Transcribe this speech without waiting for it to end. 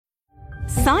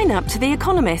Sign up to The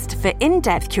Economist for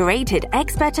in-depth curated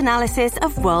expert analysis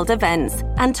of world events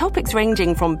and topics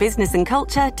ranging from business and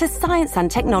culture to science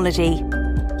and technology.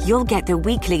 You'll get the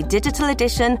weekly digital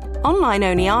edition,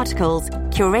 online-only articles,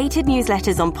 curated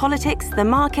newsletters on politics, the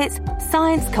markets,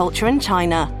 science, culture and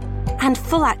China, and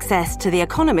full access to The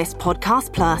Economist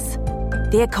Podcast Plus.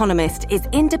 The Economist is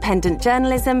independent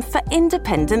journalism for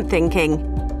independent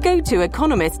thinking. Go to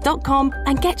economist.com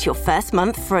and get your first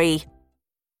month free.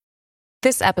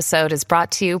 This episode is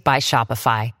brought to you by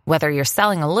Shopify. Whether you're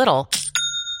selling a little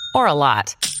or a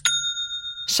lot,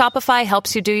 Shopify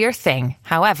helps you do your thing,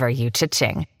 however you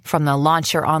cha-ching. From the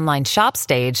launch your online shop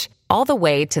stage, all the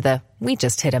way to the we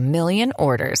just hit 1 million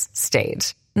orders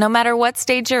stage. No matter what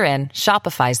stage you're in,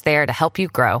 Shopify's there to help you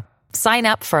grow. Sign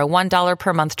up for a $1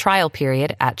 per month trial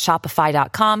period at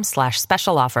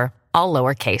shopify.com/special offer, all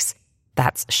lowercase.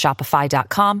 That's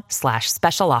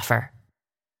shopify.com/special offer.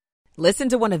 Listen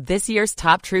to one of this year's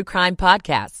top true crime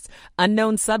podcasts.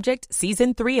 Unknown Subject,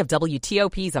 Season 3 of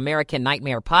WTOP's American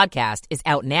Nightmare podcast is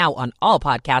out now on all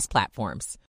podcast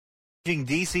platforms.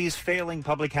 DC's failing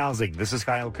public housing. This is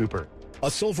Kyle Cooper. A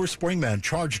Silver Spring man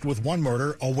charged with one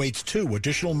murder awaits 2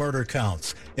 additional murder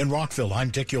counts. In Rockville, I'm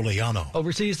Dick Iuliano.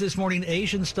 Overseas this morning,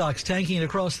 Asian stocks tanking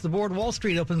across the board. Wall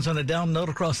Street opens on a down note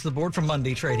across the board from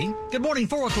Monday trading. Good morning,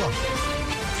 4 o'clock.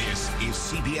 This is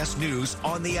CBS News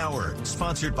on the Hour,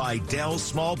 sponsored by Dell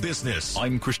Small Business.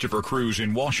 I'm Christopher Cruz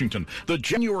in Washington. The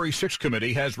January 6th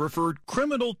committee has referred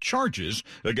criminal charges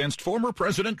against former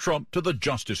President Trump to the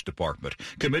Justice Department.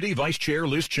 Committee Vice Chair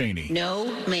Liz Cheney. No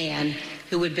man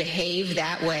who would behave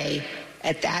that way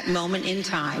at that moment in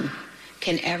time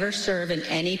can ever serve in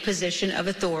any position of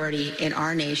authority in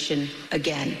our nation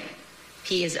again.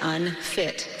 He is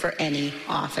unfit for any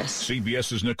office.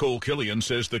 CBS's Nicole Killian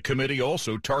says the committee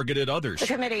also targeted others. The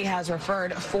committee has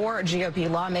referred 4 GOP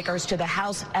lawmakers to the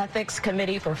House Ethics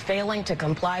Committee for failing to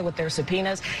comply with their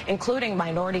subpoenas, including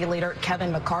Minority Leader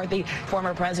Kevin McCarthy.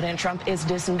 Former President Trump is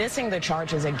dismissing the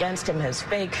charges against him as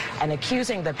fake and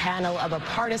accusing the panel of a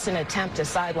partisan attempt to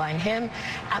sideline him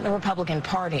and the Republican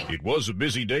Party. It was a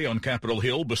busy day on Capitol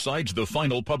Hill. Besides the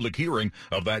final public hearing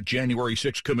of that January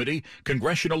 6th committee,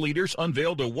 congressional leaders unveiled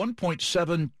a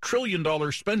 $1.7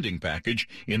 trillion spending package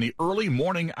in the early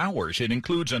morning hours. It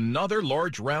includes another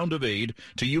large round of aid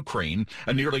to Ukraine,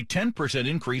 a nearly 10%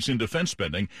 increase in defense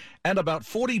spending, and about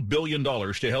 $40 billion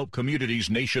to help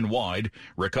communities nationwide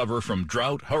recover from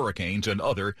drought, hurricanes, and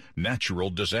other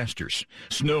natural disasters.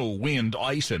 Snow, wind,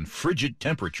 ice, and frigid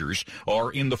temperatures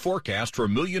are in the forecast for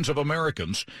millions of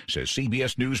Americans, says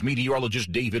CBS News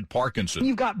meteorologist David Parkinson.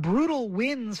 You've got brutal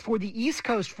winds for the East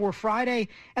Coast for Friday,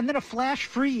 and then a flash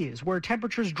freeze where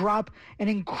temperatures drop an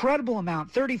incredible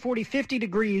amount, 30, 40, 50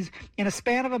 degrees in a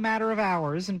span of a matter of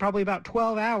hours, and probably about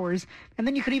 12 hours. And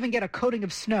then you could even get a coating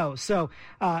of snow. So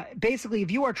basically,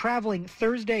 if you are traveling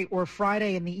Thursday or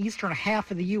Friday in the eastern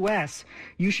half of the U.S.,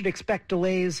 you should expect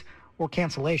delays or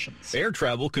cancellations. Air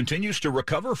travel continues to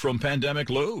recover from pandemic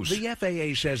lows. The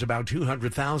FAA says about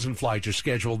 200,000 flights are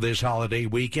scheduled this holiday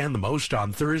weekend, the most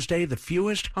on Thursday, the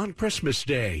fewest on Christmas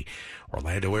Day.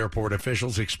 Orlando Airport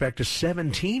officials expect a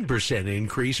 17%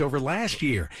 increase over last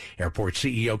year. Airport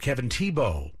CEO Kevin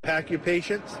Tebow. Pack your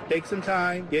patience, take some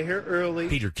time, get here early.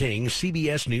 Peter King,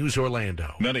 CBS News,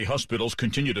 Orlando. Many hospitals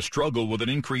continue to struggle with an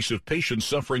increase of patients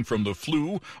suffering from the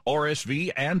flu,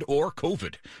 RSV, and or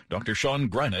COVID. Dr. Sean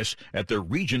Granis at the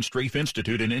Regent Strafe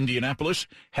Institute in Indianapolis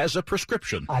has a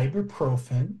prescription.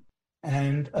 Ibuprofen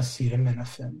and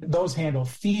acetaminophen. Those handle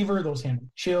fever, those handle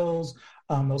chills,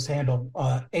 those handle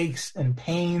aches and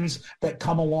pains that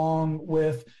come along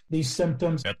with these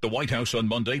symptoms. At the White House on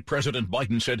Monday, President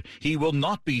Biden said he will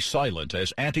not be silent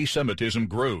as anti-Semitism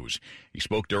grows. He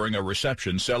spoke during a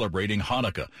reception celebrating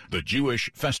Hanukkah, the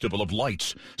Jewish festival of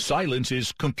lights. Silence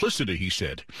is complicity, he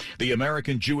said. The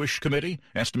American Jewish Committee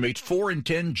estimates 4 in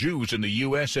 10 Jews in the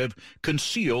U.S. have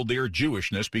concealed their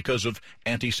Jewishness because of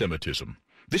anti-Semitism.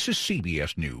 This is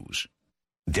CBS News.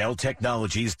 Dell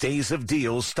Technologies' Days of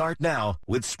Deals start now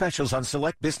with specials on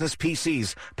select business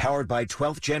PCs powered by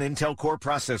 12th Gen Intel Core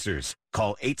processors.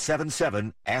 Call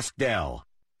 877-ASK-DELL.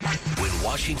 When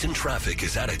Washington traffic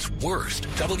is at its worst,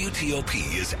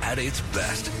 WTOP is at its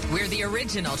best. We're the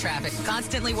original traffic,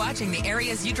 constantly watching the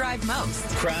areas you drive most.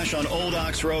 Crash on Old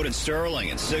Ox Road in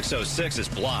Sterling and 606 is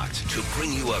blocked. To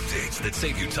bring you updates that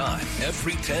save you time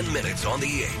every 10 minutes on the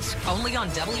 8s. Only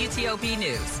on WTOP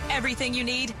News. Everything you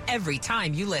need, every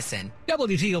time you listen.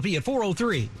 WTOP at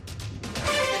 4:03.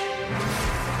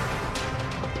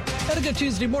 And a good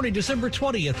Tuesday morning, December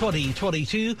 20th,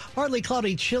 2022. Partly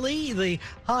cloudy, chilly, the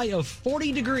high of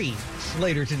 40 degrees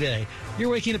later today. You're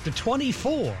waking up to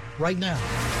 24 right now.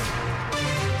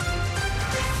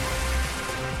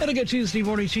 And a good Tuesday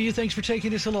morning to you. Thanks for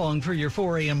taking us along for your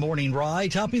 4 a.m. morning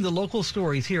ride. Topping the local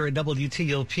stories here at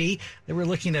WTOP that we're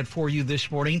looking at for you this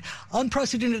morning.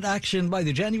 Unprecedented action by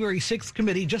the January 6th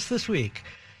committee just this week.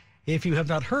 If you have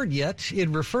not heard yet, it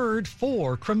referred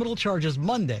 4 criminal charges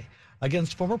Monday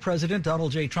against former President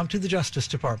Donald J. Trump to the Justice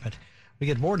Department. We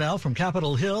get more now from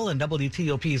Capitol Hill and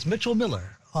WTOP's Mitchell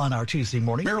Miller on our Tuesday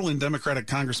morning. Maryland Democratic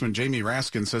Congressman Jamie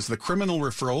Raskin says the criminal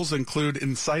referrals include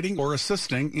inciting or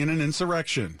assisting in an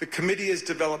insurrection. The committee has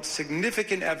developed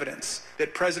significant evidence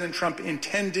that President Trump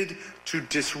intended to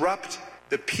disrupt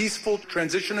the peaceful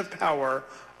transition of power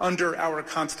under our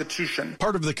Constitution.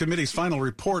 Part of the committee's final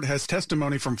report has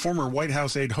testimony from former White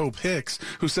House aide Hope Hicks,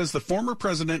 who says the former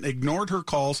president ignored her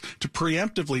calls to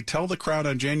preemptively tell the crowd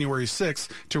on January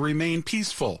 6th to remain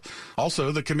peaceful.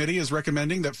 Also, the committee is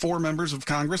recommending that 4 members of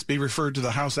Congress be referred to the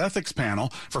House Ethics Panel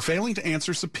for failing to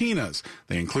answer subpoenas.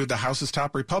 They include the House's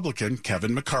top Republican,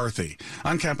 Kevin McCarthy.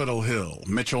 On Capitol Hill,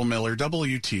 Mitchell Miller,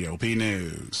 WTOP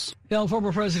News. Now,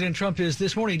 former President Trump is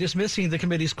this morning dismissing the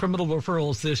committee's criminal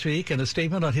referrals this week. In a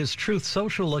statement on his Truth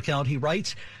Social account, he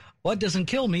writes, "What doesn't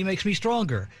kill me makes me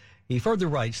stronger." He further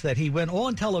writes that he went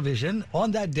on television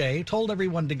on that day, told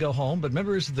everyone to go home, but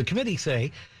members of the committee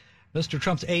say Mr.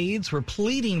 Trump's aides were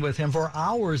pleading with him for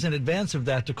hours in advance of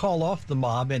that to call off the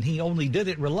mob, and he only did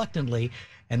it reluctantly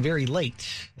and very late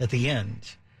at the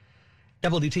end.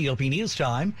 WTOP News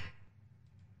Time.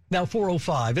 Now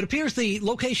 4:05. It appears the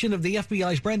location of the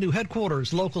FBI's brand new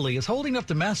headquarters locally is holding up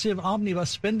the massive omnibus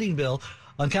spending bill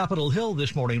on Capitol Hill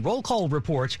this morning. Roll call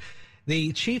reports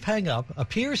the chief hang-up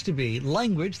appears to be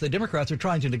language the Democrats are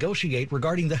trying to negotiate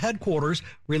regarding the headquarters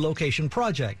relocation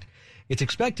project. It's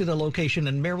expected a location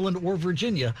in Maryland or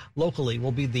Virginia locally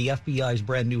will be the FBI's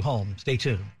brand new home. Stay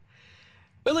tuned.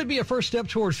 Will it be a first step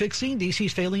toward fixing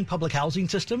D.C.'s failing public housing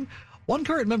system? One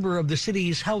current member of the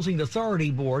city's Housing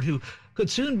Authority Board, who could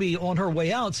soon be on her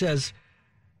way out, says,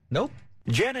 nope.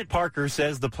 Janet Parker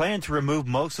says the plan to remove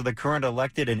most of the current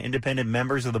elected and independent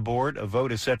members of the board, a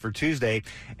vote is set for Tuesday,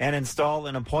 and install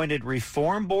an appointed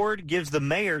reform board gives the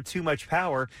mayor too much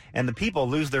power and the people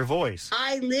lose their voice.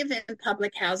 I live in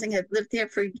public housing. I've lived there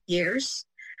for years.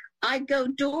 I go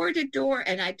door to door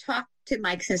and I talk to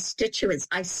my constituents.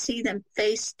 I see them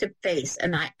face to face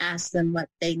and I ask them what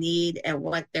they need and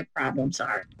what their problems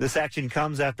are. This action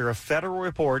comes after a federal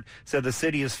report said the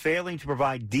city is failing to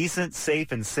provide decent,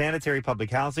 safe, and sanitary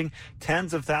public housing.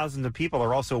 Tens of thousands of people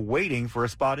are also waiting for a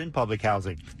spot in public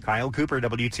housing. Kyle Cooper,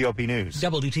 WTOP News.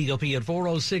 WTOP at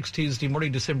 4:06 Tuesday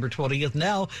morning, December 20th.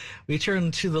 Now we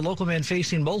turn to the local man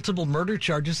facing multiple murder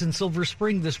charges in Silver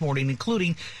Spring this morning,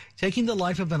 including taking the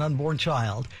life of an unborn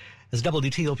child. As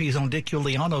WTOP's own Dick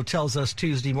Giuliano tells us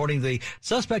Tuesday morning, the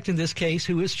suspect in this case,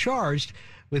 who is charged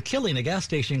with killing a gas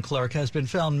station clerk, has been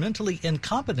found mentally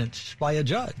incompetent by a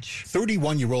judge.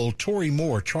 31-year-old Tori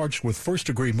Moore, charged with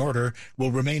first-degree murder,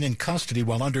 will remain in custody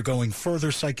while undergoing further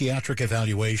psychiatric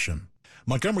evaluation.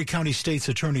 Montgomery County State's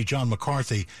Attorney John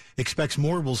McCarthy expects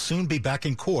Moore will soon be back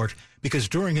in court because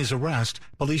during his arrest,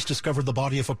 police discovered the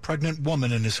body of a pregnant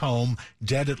woman in his home,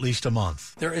 dead at least a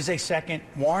month. There is a second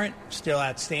warrant still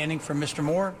outstanding for Mr.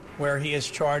 Moore, where he is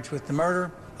charged with the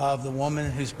murder of the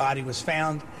woman whose body was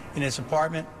found in his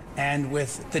apartment and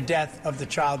with the death of the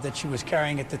child that she was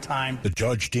carrying at the time. The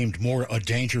judge deemed Moore a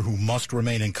danger who must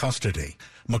remain in custody.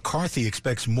 McCarthy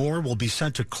expects Moore will be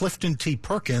sent to Clifton T.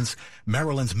 Perkins,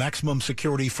 Maryland's maximum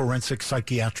security forensic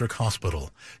psychiatric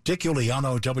hospital. Dick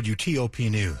Giuliano, WTOP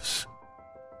News.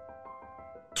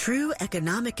 True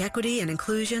economic equity and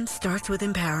inclusion starts with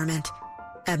empowerment.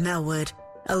 At Melwood,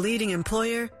 a leading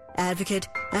employer, advocate,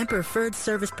 and preferred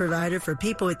service provider for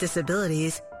people with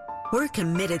disabilities, we're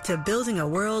committed to building a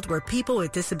world where people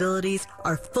with disabilities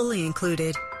are fully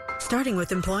included, starting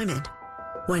with employment.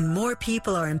 When more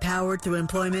people are empowered through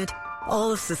employment,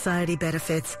 all of society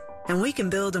benefits, and we can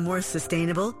build a more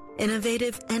sustainable,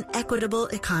 innovative, and equitable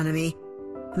economy.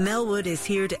 Melwood is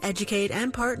here to educate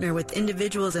and partner with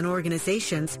individuals and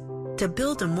organizations to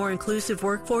build a more inclusive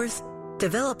workforce,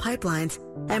 develop pipelines,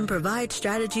 and provide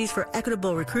strategies for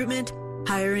equitable recruitment,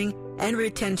 hiring, and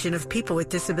retention of people with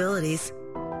disabilities.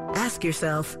 Ask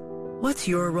yourself, what's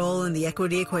your role in the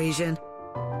equity equation?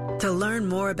 To learn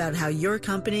more about how your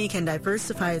company can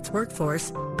diversify its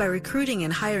workforce by recruiting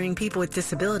and hiring people with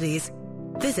disabilities,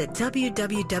 visit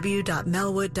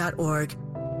www.melwood.org.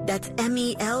 That's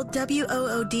MELWOOD.org.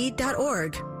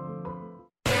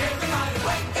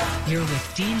 You're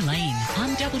with Dean Lane on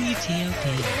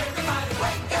WTOP.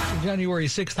 The January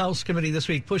 6th House Committee this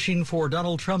week pushing for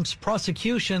Donald Trump's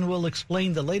prosecution. We'll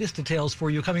explain the latest details for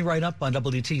you coming right up on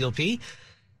WTOP.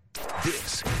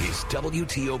 This is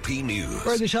WTOP News.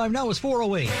 Right, the time now is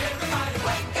 4:08.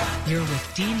 You're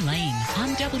with Dean Lane on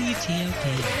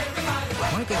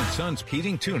WTOP. Michael & Son's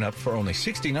heating tune-up for only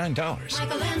 $69.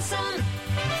 Michael & Son.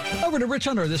 Over to Rich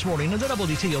Hunter this morning in the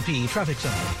WTOP Traffic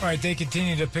Center. All right, they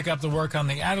continue to pick up the work on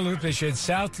the outer loop as you head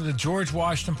south to the George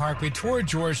Washington Parkway toward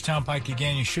Georgetown Pike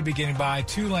again. You should be getting by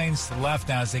 2 lanes to the left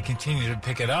now as they continue to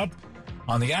pick it up.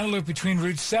 On the outer loop between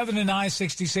Route 7 and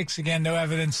I-66, again, no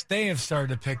evidence. They have started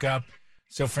to pick up.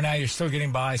 So for now, you're still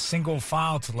getting by single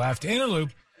file to the left. Inner loop,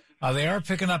 they are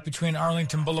picking up between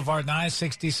Arlington Boulevard and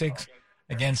I-66.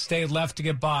 Again, stay left to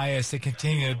get by as they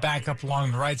continue to back up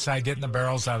along the right side, getting the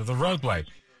barrels out of the roadway.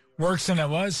 Works in it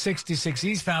was 66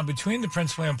 eastbound between the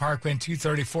Prince William Parkway and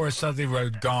 234 Southern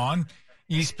Road gone.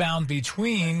 Eastbound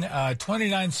between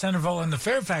 29 Centerville and the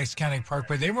Fairfax County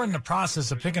Parkway. They were in the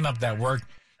process of picking up that work.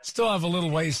 Still have a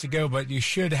little ways to go, but you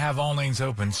should have all lanes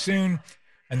open soon.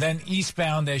 And then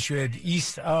eastbound as you head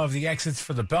east of the exits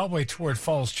for the Beltway toward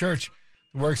Falls Church.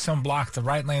 The work's unblocked the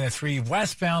right lane of 3.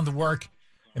 Westbound the work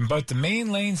in both the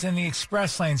main lanes and the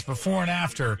express lanes before and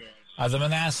after the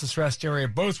Manassas Rest area.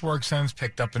 Both work zones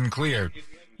picked up and cleared.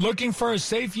 Looking for a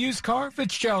safe used car?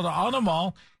 Fitzgerald Auto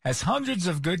Mall has hundreds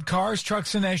of good cars,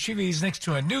 trucks, and SUVs next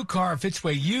to a new car.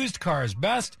 Fitzway used cars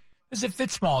best. Visit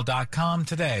fitzmall.com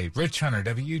today. Rich Hunter,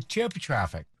 WTOP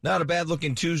Traffic. Not a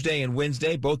bad-looking Tuesday and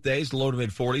Wednesday. Both days, low to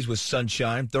mid-40s with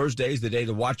sunshine. Thursday is the day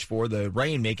to watch for. The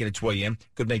rain making its way in.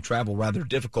 Could make travel rather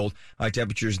difficult. High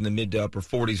temperatures in the mid to upper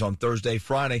 40s on Thursday.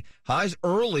 Friday, highs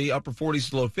early, upper 40s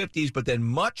to low 50s, but then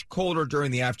much colder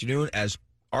during the afternoon as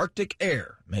Arctic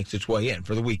air makes its way in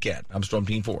for the weekend. I'm Storm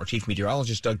Team 4, Chief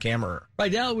Meteorologist Doug Kammerer.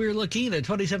 Right now, we're looking at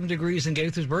 27 degrees in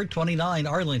Gaithersburg, 29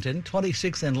 Arlington,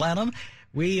 26 in Lanham.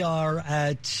 We are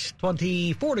at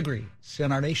 24 degrees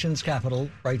in our nation's capital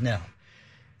right now.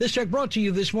 This check brought to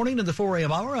you this morning in the 4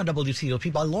 a.m. hour on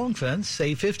WTOP by Long Fence.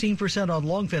 Save 15% on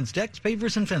Long Fence decks,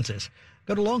 pavers, and fences.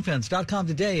 Go to longfence.com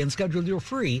today and schedule your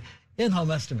free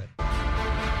in-home estimate.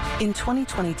 In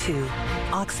 2022,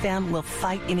 Oxfam will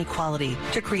fight inequality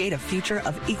to create a future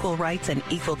of equal rights and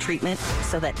equal treatment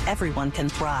so that everyone can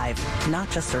thrive, not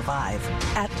just survive.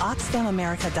 At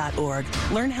OxfamAmerica.org,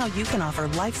 learn how you can offer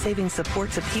life-saving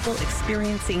support to people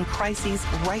experiencing crises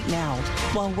right now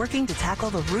while working to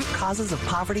tackle the root causes of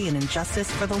poverty and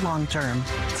injustice for the long term.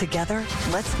 Together,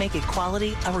 let's make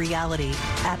equality a reality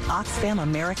at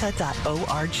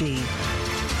OxfamAmerica.org.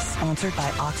 Sponsored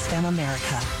by Oxfam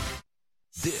America.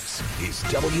 This is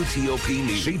WTOP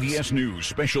News. CBS News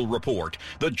special report.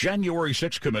 The January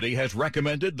 6th committee has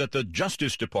recommended that the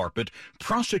Justice Department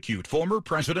prosecute former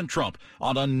President Trump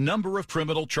on a number of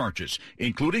criminal charges,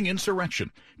 including insurrection.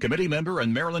 Committee member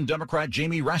and Maryland Democrat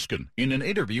Jamie Raskin in an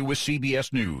interview with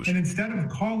CBS News. And instead of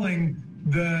calling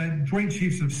the Joint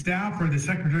Chiefs of Staff or the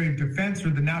Secretary of Defense or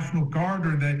the National Guard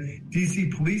or the D.C.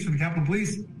 Police or the Capitol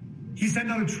Police, he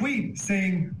sent out a tweet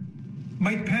saying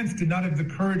Mike Pence did not have the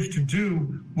courage to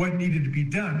do what needed to be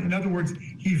done. In other words,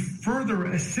 he further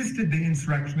assisted the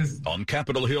insurrectionists. On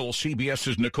Capitol Hill,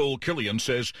 CBS's Nicole Killian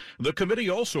says the committee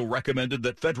also recommended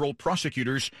that federal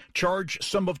prosecutors charge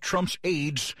some of Trump's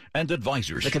aides and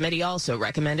advisors. The committee also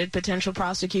recommended potential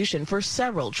prosecution for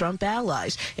several Trump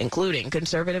allies, including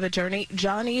conservative attorney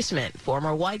John Eastman,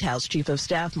 former White House Chief of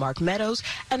Staff Mark Meadows,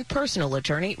 and personal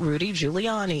attorney Rudy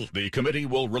Giuliani. The committee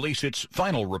will release its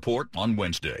final report on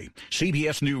Wednesday.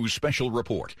 CBS News Special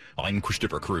Report. I'm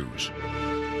Christopher Cruz.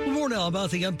 More now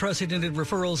about the unprecedented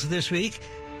referrals this week.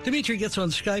 Dimitri gets on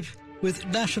Skype with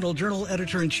National Journal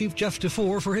Editor-in-Chief Jeff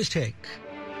DeFore for his take.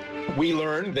 We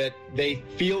learned that they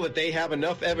feel that they have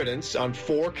enough evidence on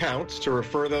 4 counts to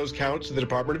refer those counts to the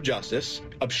Department of Justice: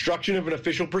 obstruction of an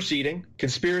official proceeding,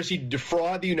 conspiracy to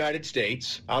defraud the United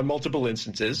States on multiple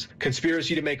instances,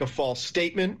 conspiracy to make a false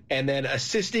statement, and then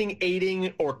assisting,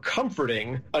 aiding, or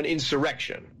comforting an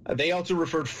insurrection. They also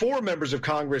referred 4 members of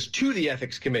Congress to the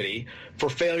Ethics Committee for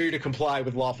failure to comply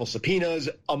with lawful subpoenas,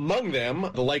 among them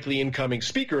the likely incoming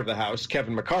Speaker of the House,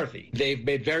 Kevin McCarthy. They've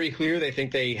made very clear they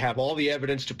think they have all the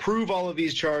evidence to prove all of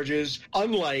these charges.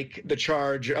 Unlike the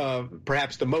charge of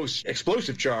perhaps the most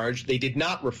explosive charge, they did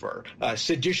not refer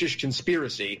seditious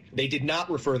conspiracy. They did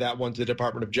not refer that one to the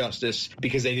Department of Justice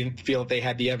because they didn't feel that they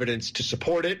had the evidence to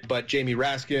support it. But Jamie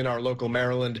Raskin, our local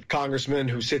Maryland congressman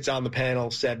who sits on the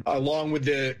panel, said along with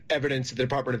the evidence that the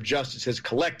Department of Justice has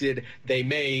collected, they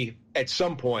may at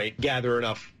some point gather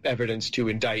enough evidence to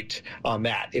indict on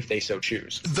that if they so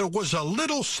choose. There was a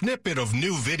little snippet of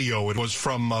new video. It was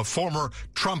from former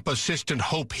Trump assistant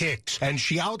Hope Hicks, and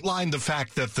she outlined the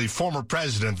fact that the former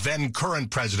president, then current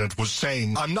president, was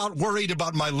saying, I'm not worried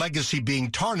about my legacy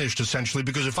being tarnished, essentially,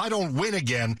 because if I don't win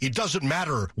again, it doesn't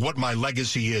matter what my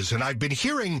legacy is. And I've been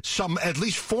hearing some, at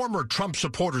least former Trump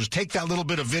supporters, take that little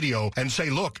bit of video and say,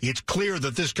 look, it's clear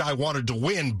that this guy wanted to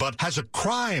win, but has a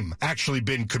crime actually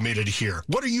been committed here?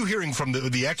 What are you hearing from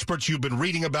the experts you've been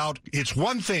reading about? It's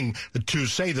one thing to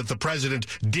say that the president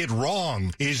did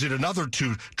wrong. Is it another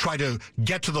to try to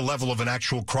get to the level of an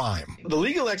actual crime? The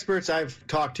legal experts I've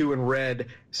talked to and read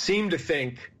seem to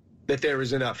think that there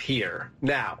is enough here.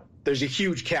 Now, there's a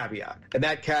huge caveat, and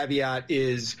that caveat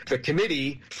is the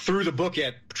committee threw the book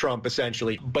at Trump,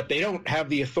 essentially, but they don't have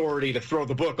the authority to throw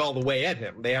the book all the way at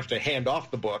him. They have to hand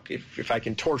off the book, if I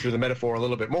can torture the metaphor a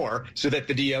little bit more, so that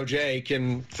the DOJ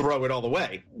can throw it all the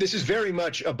way. This is very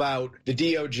much about the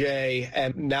DOJ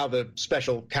and now the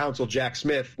special counsel, Jack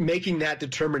Smith, making that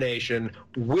determination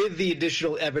with the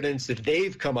additional evidence that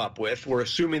they've come up with. We're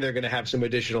assuming they're going to have some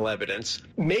additional evidence.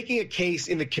 Making a case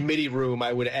in the committee room,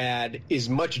 I would add, is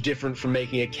much different from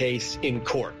making a case in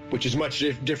court, which is much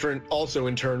different also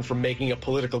in turn from making a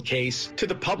political case to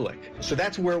the public. So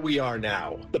that's where we are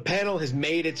now. The panel has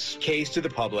made its case to the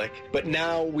public, but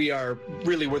now we are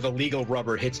really where the legal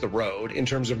rubber hits the road in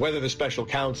terms of whether the special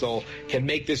counsel can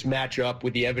make this match up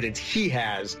with the evidence he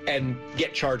has and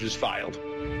get charges filed.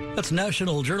 That's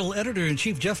National Journal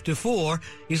Editor-in-Chief Jeff Dufour.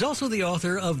 He's also the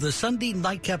author of the Sunday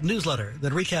Nightcap newsletter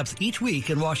that recaps each week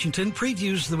in Washington,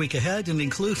 previews the week ahead, and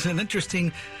includes an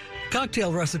interesting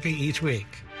cocktail recipe each week.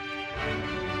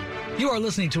 You are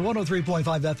listening to 103.5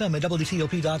 FM at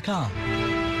WTOP.com.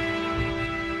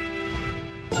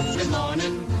 Good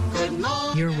morning. Good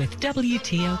morning. You're with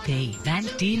WTOP, Van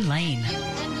Dean Lane.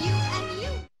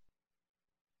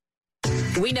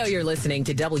 We know you're listening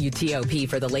to WTOP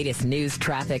for the latest news,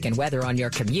 traffic, and weather on your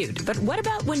commute. But what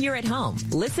about when you're at home?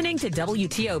 Listening to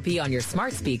WTOP on your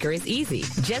smart speaker is easy.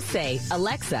 Just say,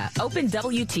 Alexa, open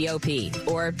WTOP.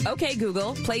 Or, OK,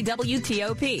 Google, play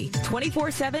WTOP.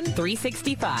 24/7,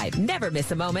 365. Never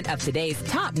miss a moment of today's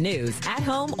top news at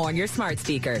home on your smart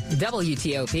speaker.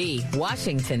 WTOP,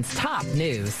 Washington's top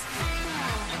news.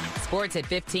 Sports at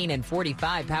 15 and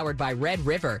 45, powered by Red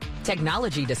River.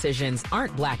 Technology decisions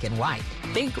aren't black and white.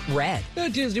 Think red.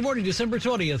 Good Tuesday morning, December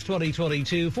 20th,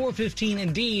 2022, 4:15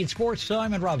 indeed. Sports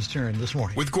time and Rob's turn this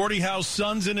morning. With Gordie Howe's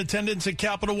Suns in attendance at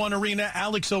Capital One Arena,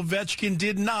 Alex Ovechkin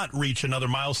did not reach another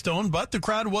milestone, but the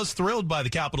crowd was thrilled by the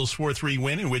Capitals' 4-3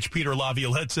 win, in which Peter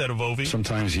Laviolette said of Ovi,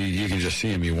 sometimes you can just see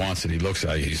him. He wants it. He looks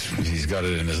at it. He's got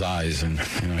it in his eyes. And,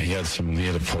 he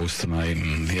had a post tonight,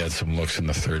 and he had some looks in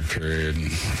the third period.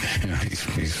 And,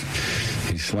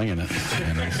 he's slinging it.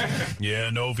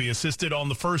 Yeah, Ovi assisted on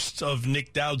the first of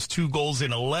Nick Dowd's 2 goals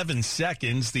in 11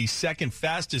 seconds, the second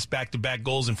fastest back-to-back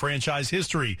goals in franchise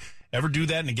history. Ever do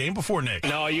that in a game before, Nick?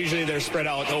 No, usually they're spread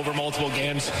out over multiple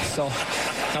games, so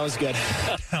that was good.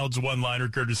 Dowd's one-liner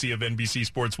courtesy of NBC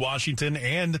Sports Washington,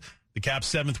 and the Caps'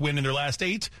 7th win in their last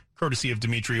 8, courtesy of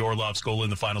Dmitry Orlov's goal in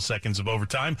the final seconds of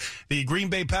overtime. The Green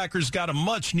Bay Packers got a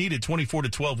much-needed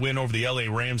 24-12 win over the LA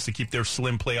Rams to keep their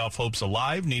slim playoff hopes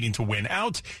alive, needing to win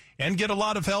out and get a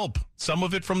lot of help. Some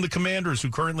of it from the Commanders, who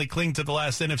currently cling to the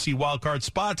last NFC wildcard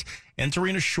spot,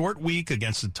 entering a short week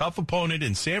against a tough opponent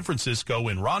in San Francisco,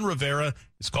 and Ron Rivera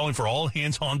is calling for all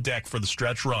hands on deck for the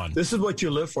stretch run. This is what you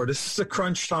live for. This is the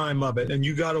crunch time of it, and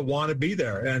you got to want to be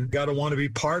there and got to want to be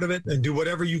part of it and do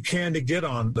whatever you can to get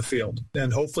on the field.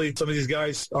 And hopefully some of these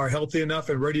guys are healthy enough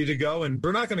and ready to go, and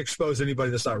we're not going to expose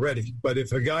anybody that's not ready. But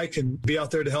if a guy can be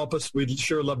out there to help us, we'd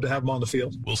sure love to have him on the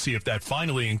field. We'll see if that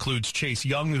finally includes Chase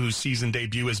Young, whose season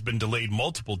debut has been delayed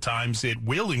multiple times. It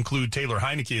will include Taylor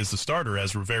Heineke as the starter.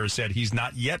 As Rivera said, he's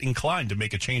not yet inclined to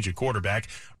make a change at quarterback.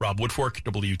 Rob Woodfork,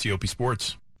 WTOP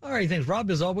Sports. All right, thanks, Rob.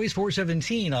 As always,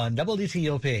 4:17 on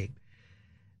WTOP.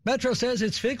 Metro says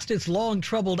it's fixed its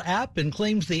long-troubled app and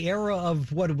claims the era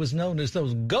of what was known as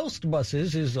those ghost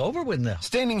buses is over with now.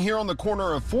 Standing here on the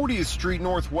corner of 40th Street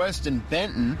Northwest in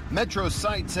Benton, Metro's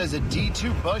site says a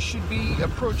D2 bus should be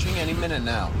approaching any minute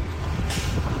now.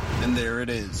 And there it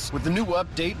is. With the new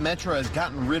update, Metro has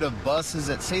gotten rid of buses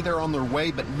that say they're on their way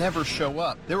but never show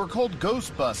up. They were called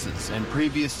ghost buses, and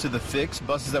previous to the fix,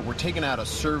 buses that were taken out of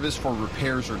service for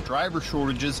repairs or driver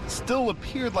shortages still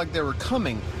appeared like they were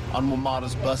coming on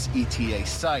WMATA's bus ETA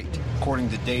site. According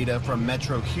to data from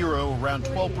Metro Hero, around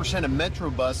 12% of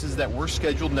Metro buses that were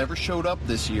scheduled never showed up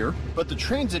this year. But the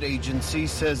transit agency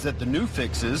says that the new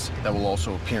fixes, that will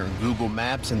also appear in Google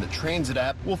Maps and the transit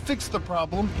app, will fix the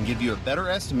problem and give you a better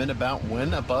estimate about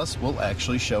when a bus will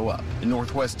actually show up. In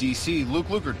Northwest D.C., Luke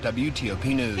Luger,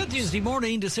 WTOP News. Good Tuesday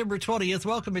morning, December 20th.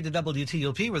 Welcome into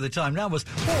WTOP, where the time now was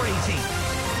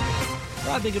 4:18.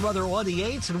 Traffic and weather on the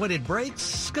 8s and when it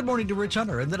breaks. Good morning to Rich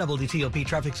Hunter in the WTOP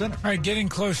Traffic Center. All right, getting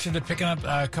closer to picking up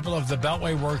a couple of the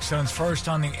Beltway work zones. First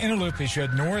on the inner loop as you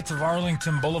head north of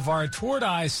Arlington Boulevard toward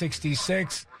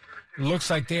I-66.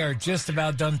 Looks like they are just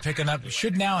about done picking up.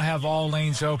 Should now have all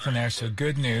lanes open there, so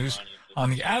good news. On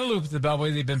the outer loop of the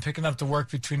Beltway, they've been picking up the work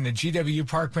between the GW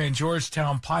Parkway and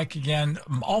Georgetown Pike again.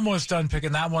 Almost done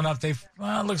picking that one up.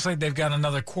 Looks like they've got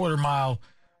another quarter mile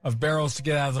of barrels to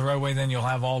get out of the roadway. Then you'll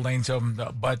have all lanes open,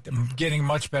 but getting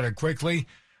much better quickly.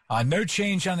 No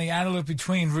change on the outer loop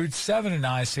between Route 7 and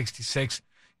I-66.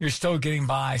 You're still getting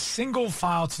by single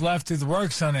file to left through the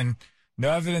work zone, and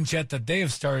no evidence yet that they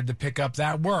have started to pick up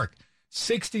that work.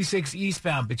 66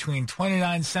 eastbound between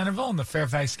 29 Centerville and the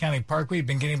Fairfax County Parkway. You've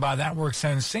been getting by that work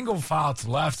zone single file to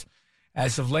left.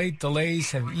 As of late,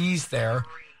 delays have eased there.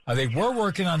 They were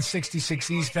working on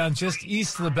 66 eastbound just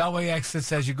east of the Beltway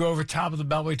exits as you go over top of the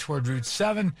Beltway toward Route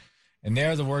 7. And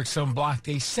there, the work zone blocked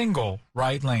a single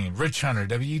right lane. Rich Hunter,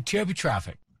 WTOP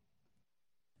Traffic.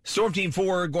 Storm Team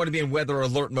 4 going to be in weather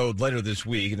alert mode later this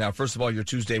week. Now, first of all, your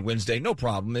Tuesday, Wednesday, no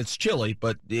problem. It's chilly,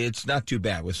 but it's not too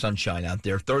bad with sunshine out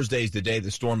there. Thursday's the day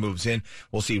the storm moves in.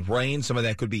 We'll see rain. Some of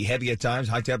that could be heavy at times.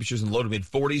 High temperatures in low to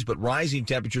mid-40s, but rising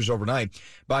temperatures overnight.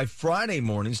 By Friday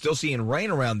morning, still seeing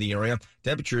rain around the area.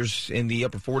 Temperatures in the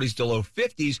upper 40s to low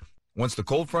 50s. Once the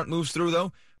cold front moves through,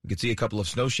 though, we could see a couple of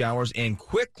snow showers and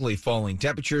quickly falling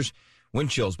temperatures. Wind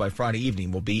chills by Friday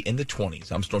evening will be in the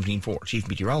 20s. I'm Storm Team 4, Chief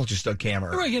Meteorologist Doug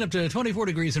Kammerer. We're getting up to 24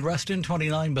 degrees in Reston,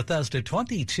 29 Bethesda,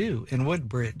 22 in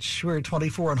Woodbridge. We're at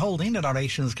 24 in Holding at our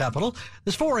nation's capital.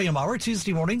 This 4 a.m. hour,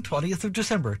 Tuesday morning, 20th of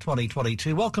December,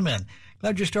 2022. Welcome in.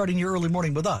 Glad you're starting your early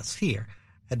morning with us here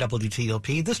at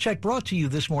WTOP. This check brought to you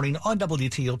this morning on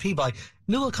WTOP by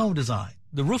Newlook Home Design,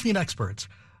 the roofing experts.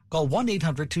 Call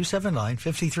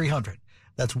 1-800-279-5300.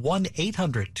 That's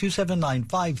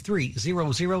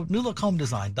 1-800-279-5300,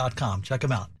 newlookhomedesign.com. Check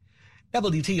them out.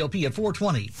 WTOP at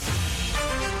 420.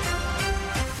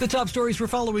 The top stories we're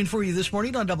following for you this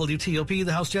morning on WTOP.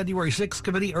 The House January 6th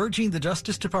committee urging the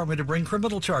Justice Department to bring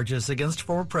criminal charges against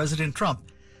former President Trump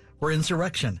for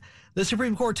insurrection. The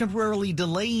Supreme Court temporarily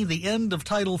delaying the end of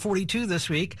Title 42 this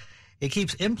week. It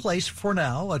keeps in place for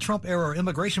now a Trump-era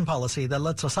immigration policy that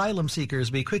lets asylum seekers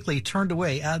be quickly turned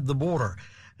away at the border.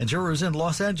 And jurors in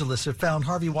Los Angeles have found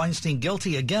Harvey Weinstein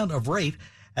guilty again of rape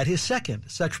at his second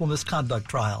sexual misconduct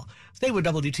trial. Stay with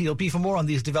WTOP for more on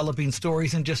these developing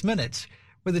stories in just minutes.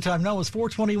 Where the time now is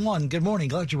 4:21. Good morning.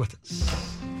 Glad you're with us.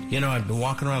 You know, I've been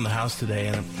walking around the house today,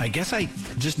 and I guess I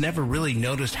just never really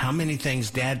noticed how many things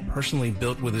Dad personally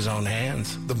built with his own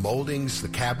hands. The moldings, the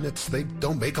cabinets, they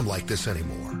don't make them like this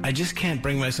anymore. I just can't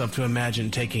bring myself to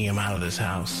imagine taking him out of this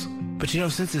house. But you know,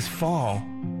 since this fall,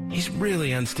 he's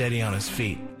really unsteady on his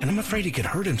feet, and I'm afraid he could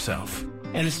hurt himself.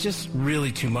 And it's just really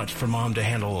too much for Mom to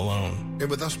handle alone. And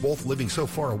with us both living so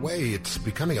far away, it's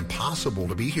becoming impossible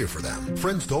to be here for them.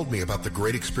 Friends told me about the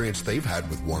great experience they've had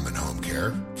with Warman Home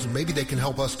Care, so maybe they can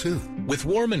help us too. With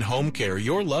Warman Home Care,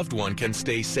 your loved one can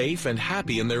stay safe and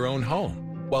happy in their own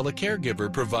home, while the caregiver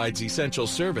provides essential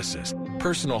services,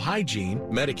 personal hygiene,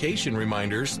 medication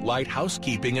reminders, light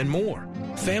housekeeping, and more.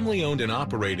 Family-owned and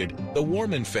operated, the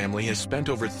Warman family has spent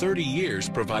over 30 years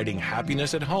providing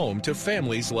happiness at home to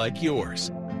families like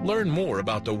yours. Learn more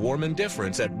about the Warman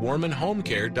difference at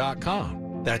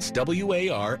warmanhomecare.com. That's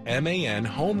WARMAN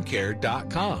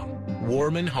homecare.com.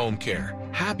 Warman Home Care.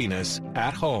 Happiness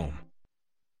at home.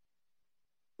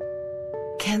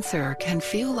 Cancer can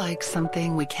feel like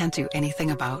something we can't do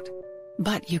anything about,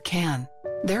 but you can.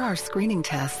 There are screening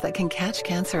tests that can catch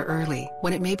cancer early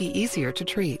when it may be easier to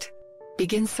treat.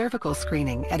 Begin cervical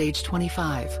screening at age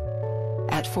 25.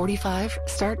 At 45,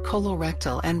 start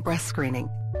colorectal and breast screening.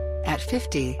 At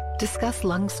 50, discuss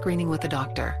lung screening with a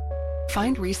doctor.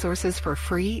 Find resources for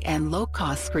free and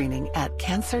low-cost screening at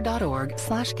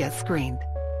cancer.org/getscreened.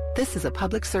 This is a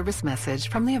public service message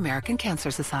from the American Cancer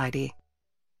Society.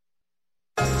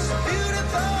 You're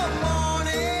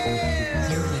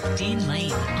with Dean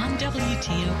Lane on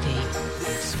WTOP.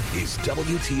 This is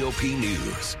WTOP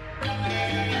News.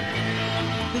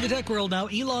 In the tech world now,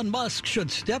 Elon Musk should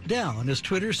step down as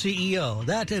Twitter's CEO.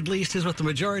 That, at least, is what the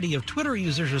majority of Twitter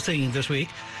users are saying this week,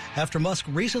 after Musk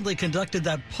recently conducted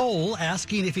that poll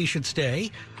asking if he should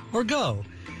stay or go.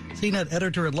 CNET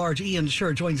editor-at-large Ian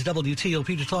Sherr joins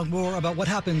WTOP to talk more about what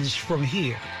happens from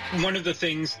here. One of the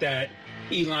things that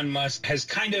Elon Musk has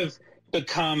kind of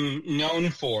become known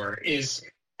for is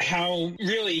how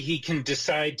really he can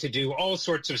decide to do all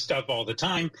sorts of stuff all the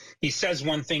time. He says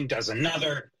one thing, does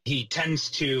another. He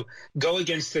tends to go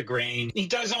against the grain. He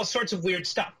does all sorts of weird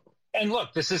stuff. And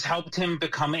look, this has helped him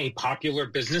become a popular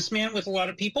businessman with a lot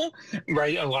of people,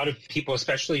 right? A lot of people,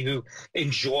 especially who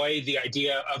enjoy the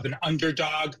idea of an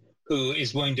underdog who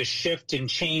is willing to shift and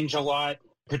change a lot,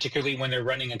 particularly when they're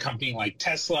running a company like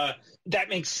Tesla. That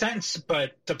makes sense.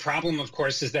 But the problem, of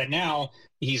course, is that now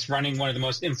he's running one of the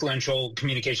most influential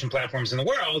communication platforms in the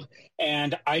world,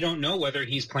 and I don't know whether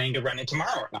he's planning to run it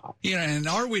tomorrow or not. Yeah, and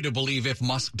are we to believe if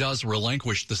Musk does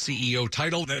relinquish the CEO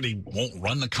title that he won't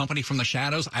run the company from the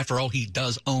shadows? After all, he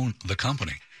does own the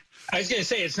company. I was going to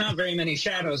say, it's not very many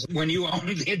shadows when you own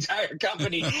the entire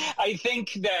company. I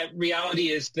think that reality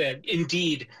is that,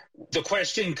 indeed, the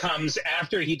question comes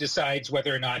after he decides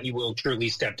whether or not he will truly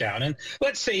step down. And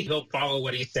let's say he'll follow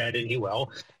what he said, and he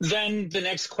will. Then the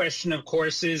next question, of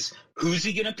course, is who's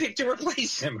he going to pick to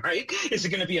replace him, right? Is it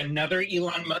going to be another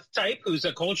Elon Musk type who's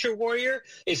a culture warrior?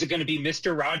 Is it going to be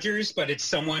Mr. Rogers, but it's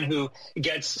someone who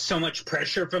gets so much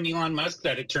pressure from Elon Musk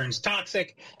that it turns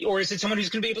toxic? Or is it someone who's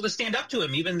going to be able to stand up to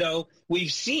him, even though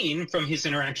we've seen from his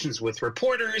interactions with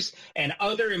reporters and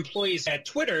other employees at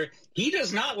Twitter, he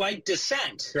does not like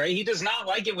dissent, right? He does not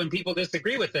like it when people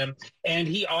disagree with him, and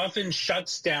he often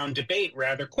shuts down debate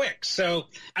rather quick. So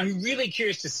I'm really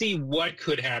curious to see what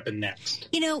could happen next.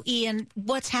 You know, Ian,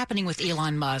 what's happening with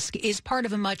Elon Musk is part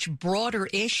of a much broader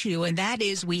issue, and that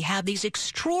is we have these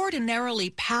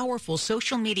extraordinarily powerful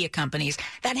social media companies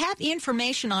that have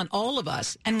information on all of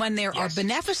us. And when there are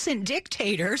beneficent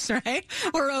dictators, right,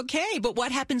 we're okay. But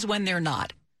what happens when they're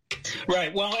not?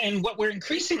 Right. Well, and what we're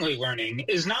increasingly learning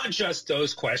is not just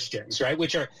those questions, right,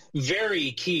 which are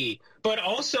very key, but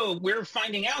also we're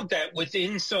finding out that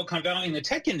within Silicon Valley and the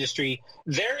tech industry,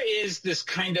 there is this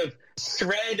kind of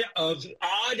thread of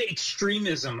odd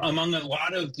extremism among a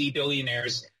lot of the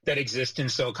billionaires that exist in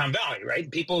Silicon Valley, right?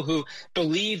 People who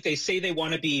believe, they say they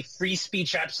want to be free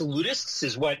speech absolutists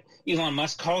is what Elon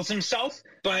Musk calls himself,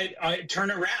 but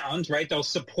turn around, right? They'll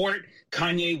support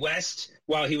Kanye West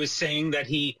while he was saying that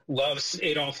he loves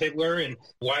Adolf Hitler and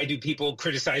why do people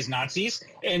criticize Nazis?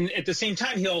 And at the same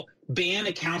time, he'll ban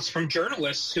accounts from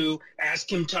journalists who ask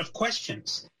him tough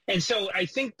questions. And so I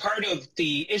think part of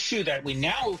the issue that we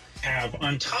now have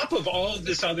on top of all of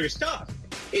this other stuff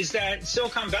is that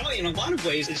Silicon Valley, in a lot of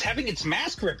ways, is having its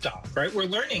mask ripped off, right? We're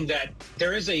learning that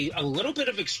there is a little bit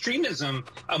of extremism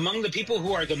among the people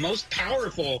who are the most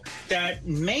powerful that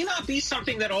may not be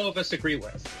something that all of us agree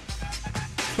with.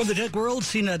 From the tech world,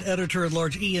 CNET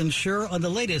editor-at-large Ian Sherr on the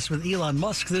latest with Elon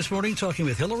Musk this morning, talking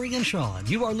with Hillary and Sean.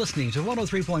 You are listening to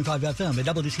 103.5 FM at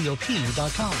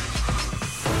WTOP.com.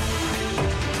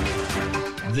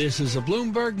 This is a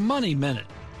Bloomberg Money Minute.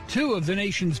 Two of the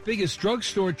nation's biggest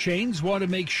drugstore chains want to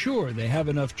make sure they have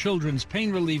enough children's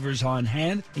pain relievers on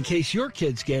hand in case your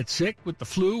kids get sick with the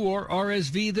flu or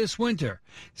RSV this winter.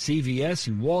 CVS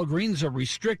and Walgreens are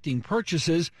restricting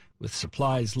purchases with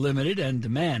supplies limited and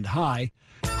demand high.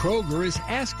 Kroger is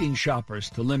asking shoppers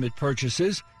to limit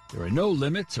purchases. There are no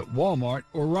limits at Walmart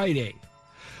or Rite Aid.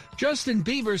 Justin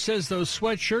Bieber says those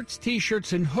sweatshirts,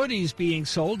 T-shirts, and hoodies being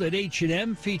sold at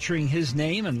H&M featuring his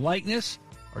name and likeness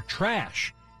are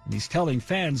trash, and he's telling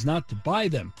fans not to buy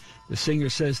them. The singer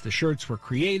says the shirts were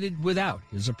created without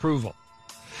his approval.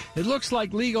 It looks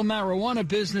like legal marijuana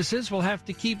businesses will have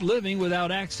to keep living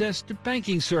without access to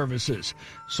banking services.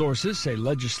 Sources say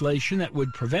legislation that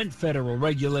would prevent federal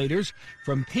regulators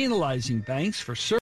from penalizing banks for